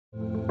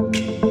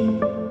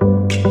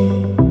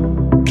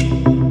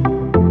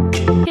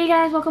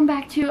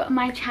to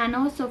my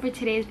channel. So for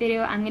today's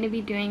video, I'm going to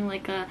be doing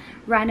like a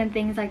random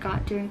things I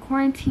got during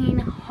quarantine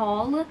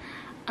haul.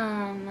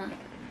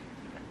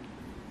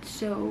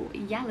 So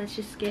yeah, let's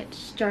just get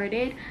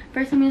started.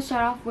 First, I'm going to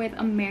start off with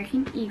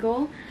American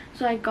Eagle.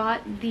 So I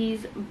got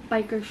these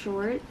biker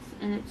shorts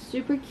and it's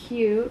super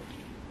cute.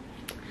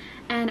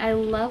 And I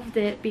loved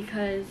it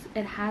because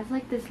it has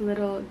like this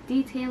little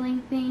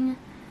detailing thing.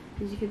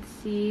 As you can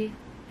see,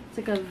 it's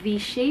like a V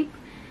shape.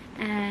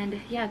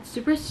 And yeah, it's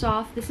super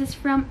soft. This is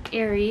from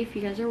Aerie, if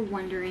you guys are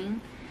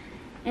wondering.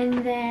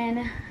 And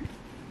then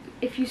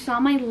if you saw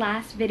my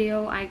last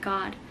video, I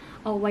got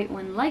a white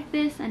one like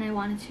this and I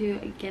wanted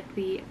to get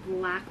the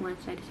black one,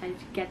 so I decided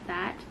to get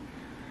that.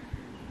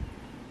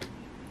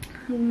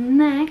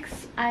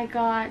 Next, I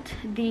got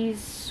these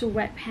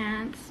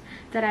sweatpants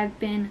that I've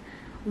been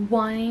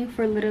wanting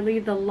for literally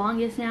the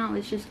longest now.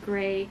 It's just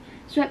gray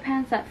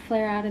sweatpants that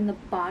flare out in the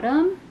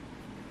bottom.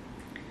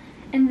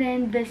 And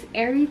then this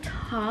Aerie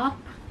top,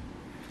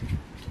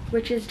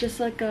 which is just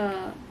like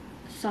a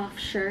soft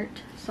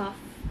shirt,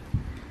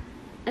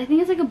 I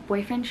think it's like a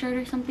boyfriend shirt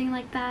or something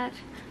like that.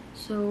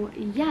 So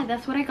yeah,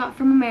 that's what I got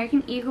from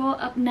American Eagle.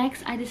 Up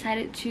next, I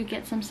decided to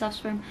get some stuff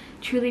from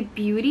Truly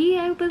Beauty,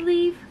 I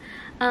believe,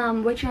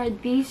 which are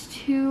these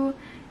two.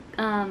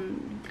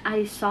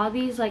 I saw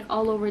these like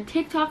all over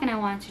TikTok and I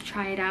wanted to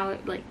try it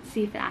out, like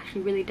see if it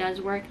actually really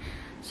does work.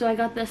 So I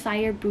got the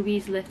Sire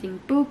Boobies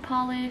Lifting Boob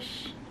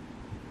Polish.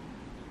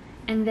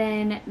 And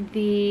then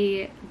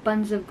the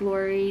Buns of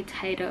Glory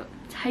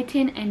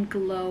Tighten and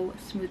Glow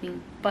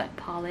Smoothing Butt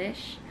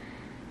Polish.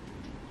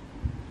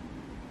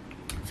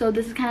 So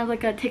this is kind of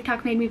like a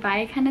TikTok made me buy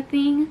it kind of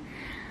thing.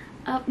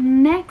 Up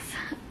next,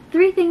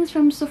 3 things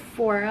from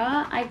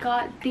Sephora. I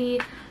got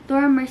the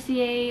Laura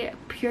Mercier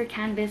Pure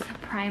Canvas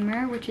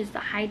Primer, which is the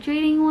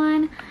hydrating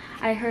one.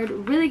 I heard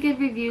really good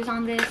reviews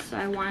on this, so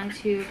I wanted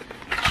to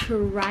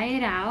try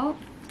it out.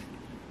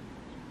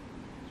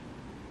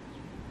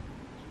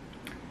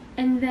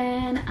 And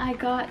then I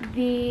got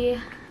the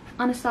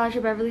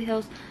Anastasia Beverly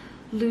Hills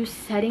Loose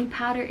Setting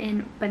Powder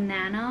in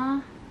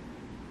Banana.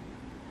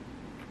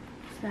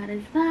 So that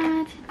is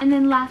that. And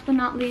then last but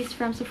not least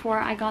from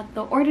Sephora, I got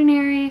the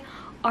Ordinary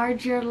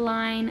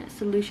Argiline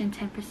Solution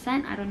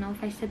 10%. I don't know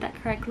if I said that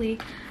correctly,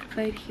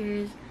 but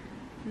here's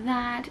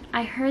that.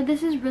 I heard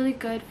this is really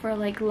good for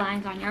like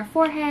lines on your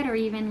forehead or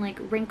even like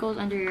wrinkles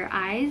under your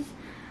eyes.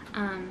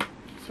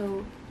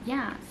 So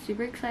yeah,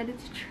 super excited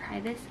to try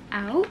this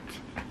out.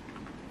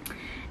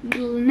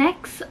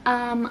 Next,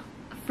 from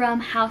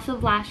House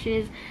of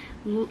Lashes,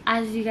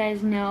 as you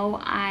guys know,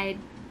 I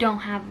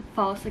don't have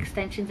false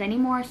extensions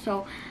anymore,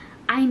 so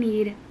I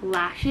need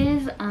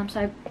lashes.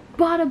 So I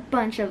bought a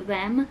bunch of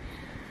them.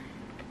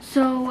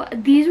 So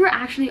these were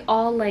actually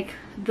all like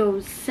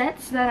those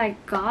sets that I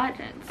got,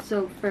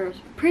 so for a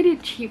pretty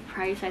cheap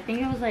price. I think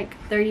it was like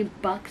 30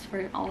 bucks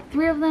for all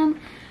 3 of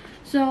them.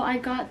 So I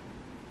got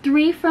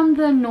 3 from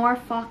the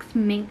Norfox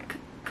Mink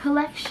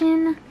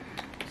collection,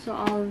 so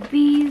all of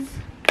these.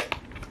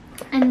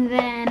 And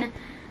then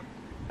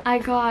I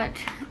got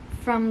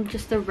from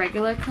just the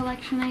regular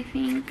collection, I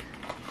think,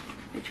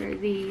 which are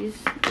these,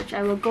 which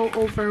I will go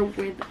over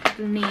with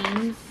the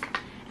names.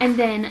 And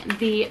then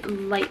the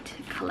light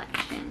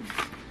collection.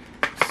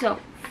 So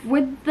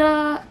with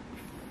the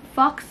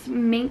Fox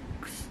Mink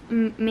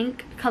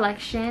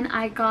collection,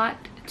 I got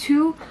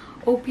 2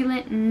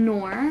 Opulent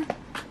Noir.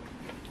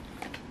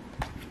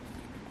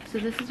 So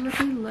this is what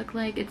they look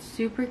like. It's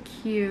super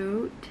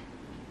cute.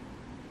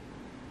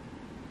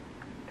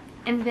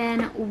 And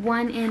then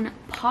 1 in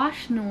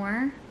Posh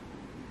Noir.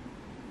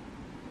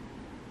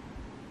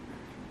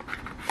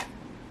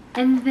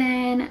 And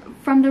then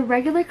from the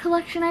regular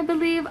collection, I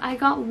believe, I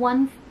got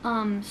 1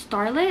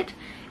 Starlit.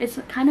 It's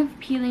kind of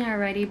peeling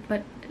already,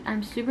 but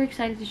I'm super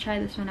excited to try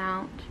this one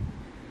out.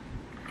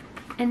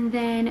 And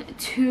then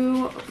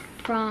 2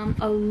 from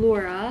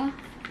Allura.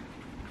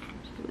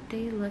 This is what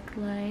they look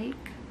like.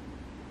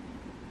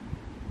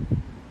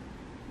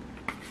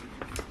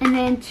 And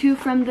then 2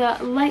 from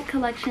the light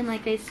collection,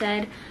 like I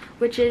said,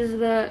 which is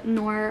the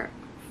Noir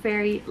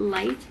Fairy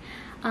Light.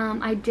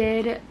 I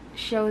did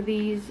show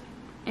these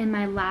in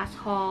my last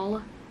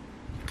haul.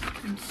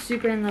 I'm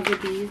super in love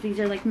with these. These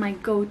are like my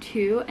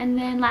go-to. And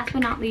then last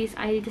but not least,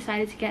 I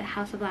decided to get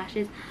House of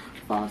Lashes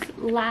False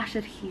Lash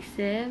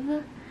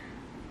Adhesive.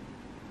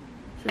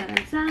 So that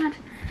is that.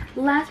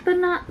 Last but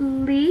not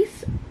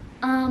least,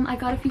 I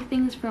got a few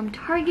things from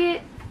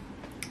Target.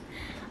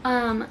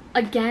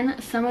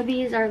 Again, some of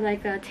these are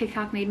like a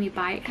TikTok made me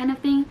buy it kind of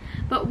thing,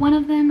 but one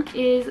of them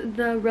is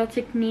the Real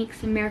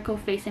Techniques Miracle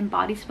Face and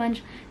Body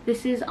Sponge.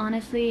 This is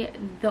honestly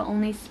the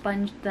only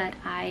sponge that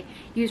I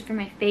use for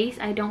my face.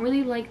 I don't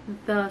really like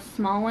the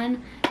small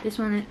one. This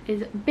one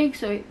is big,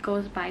 so it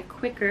goes by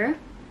quicker.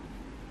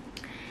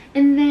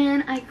 And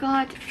then I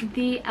got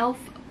the e.l.f.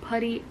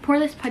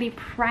 Poreless Putty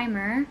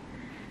Primer.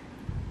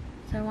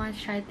 So I wanted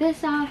to try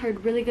this out.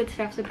 Heard really good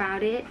stuff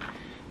about it.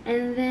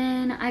 And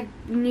then I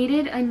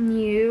needed a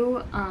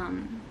new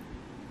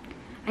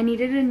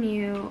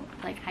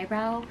like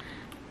eyebrow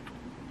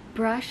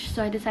brush,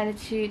 so I decided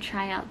to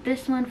try out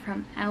this one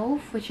from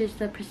e.l.f., which is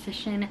the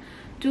Precision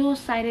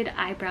Dual-Sided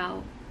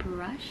Eyebrow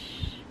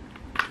Brush.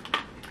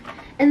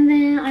 And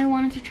then I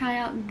wanted to try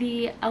out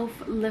the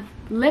e.l.f.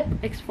 lip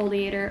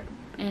exfoliator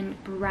in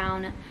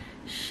Brown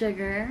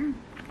Sugar.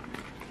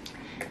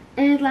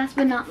 And last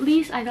but not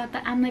least, I got the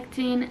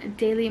Amlactin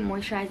Daily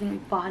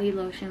Moisturizing Body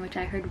Lotion, which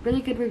I heard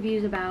really good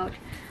reviews about,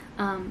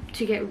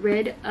 to get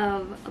rid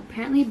of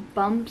apparently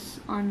bumps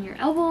on your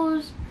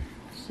elbows.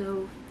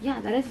 So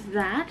yeah, that is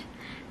that.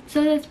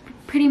 So that's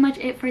pretty much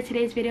it for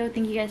today's video.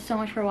 Thank you guys so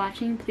much for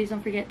watching. Please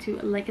don't forget to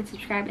like and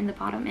subscribe in the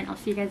bottom, and I'll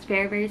see you guys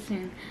very, very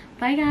soon.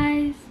 Bye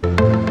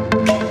guys!